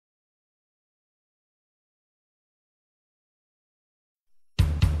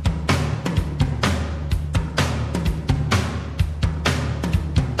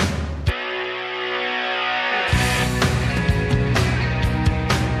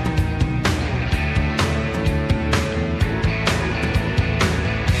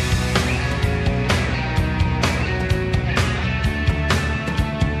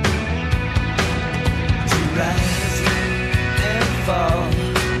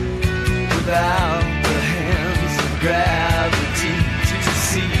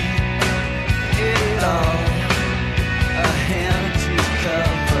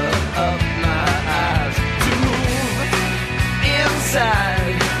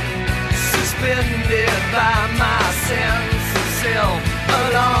suspended by my sense of self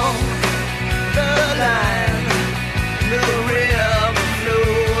along the line. The river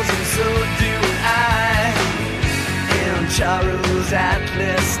flows and so do I. And Charu's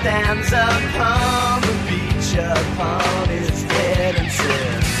atlas stands upon the beach upon his head and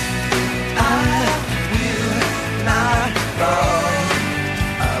says, I will not fall.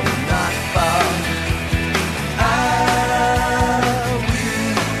 I will not fall. I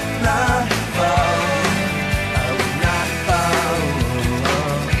will not fall. I will not fall.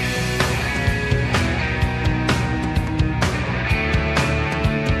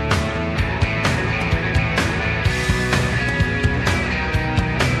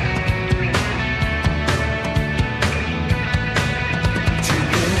 To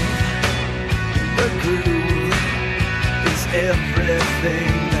live in the groove is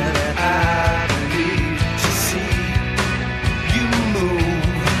everything